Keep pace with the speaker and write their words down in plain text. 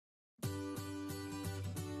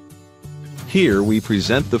Here we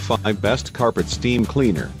present the 5 best carpet steam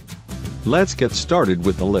cleaner. Let's get started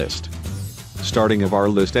with the list. Starting of our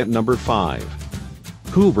list at number 5.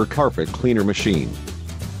 Hoover Carpet Cleaner Machine.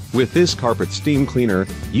 With this carpet steam cleaner,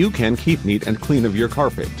 you can keep neat and clean of your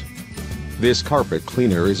carpet. This carpet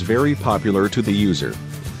cleaner is very popular to the user.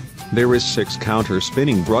 There is 6 counter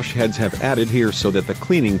spinning brush heads have added here so that the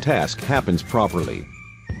cleaning task happens properly.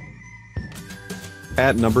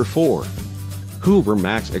 At number 4. Hoover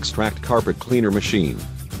Max Extract Carpet Cleaner Machine.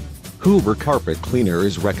 Hoover Carpet Cleaner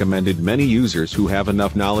is recommended many users who have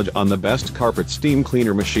enough knowledge on the best carpet steam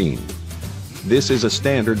cleaner machine. This is a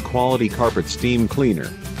standard quality carpet steam cleaner.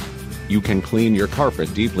 You can clean your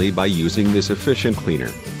carpet deeply by using this efficient cleaner.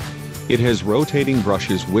 It has rotating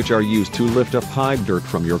brushes which are used to lift up hide dirt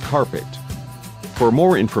from your carpet. For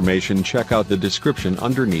more information, check out the description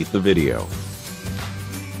underneath the video.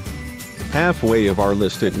 Halfway of our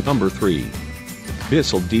list at number 3.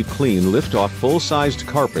 Bissell Deep Clean Lift-Off Full-Sized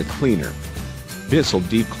Carpet Cleaner. Bissell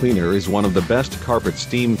Deep Cleaner is one of the best carpet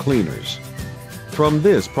steam cleaners. From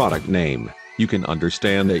this product name, you can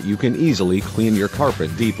understand that you can easily clean your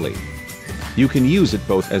carpet deeply. You can use it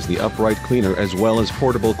both as the upright cleaner as well as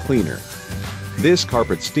portable cleaner. This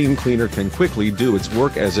carpet steam cleaner can quickly do its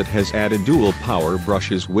work as it has added dual power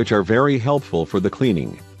brushes which are very helpful for the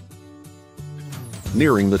cleaning.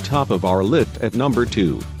 Nearing the top of our list at number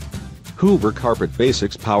 2. Hoover Carpet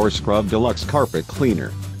Basics Power Scrub Deluxe Carpet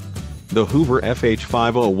Cleaner. The Hoover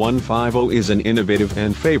FH50150 is an innovative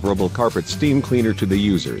and favorable carpet steam cleaner to the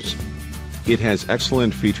users. It has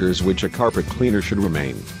excellent features which a carpet cleaner should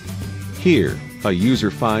remain. Here, a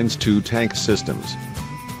user finds 2 tank systems.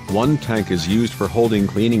 One tank is used for holding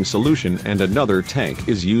cleaning solution and another tank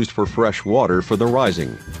is used for fresh water for the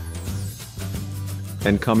rising.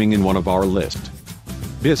 And coming in one of our list.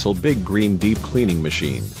 Bissell Big Green Deep Cleaning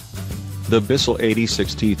Machine. The Bissell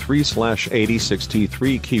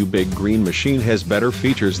 8063/8063Q Big Green Machine has better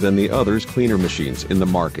features than the others cleaner machines in the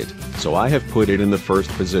market, so I have put it in the first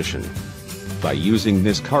position. By using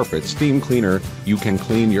this carpet steam cleaner, you can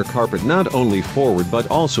clean your carpet not only forward but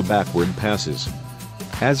also backward passes.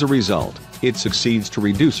 As a result, it succeeds to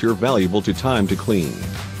reduce your valuable time to clean.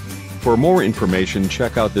 For more information,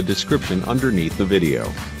 check out the description underneath the video.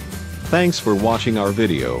 Thanks for watching our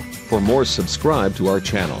video. For more, subscribe to our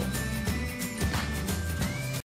channel.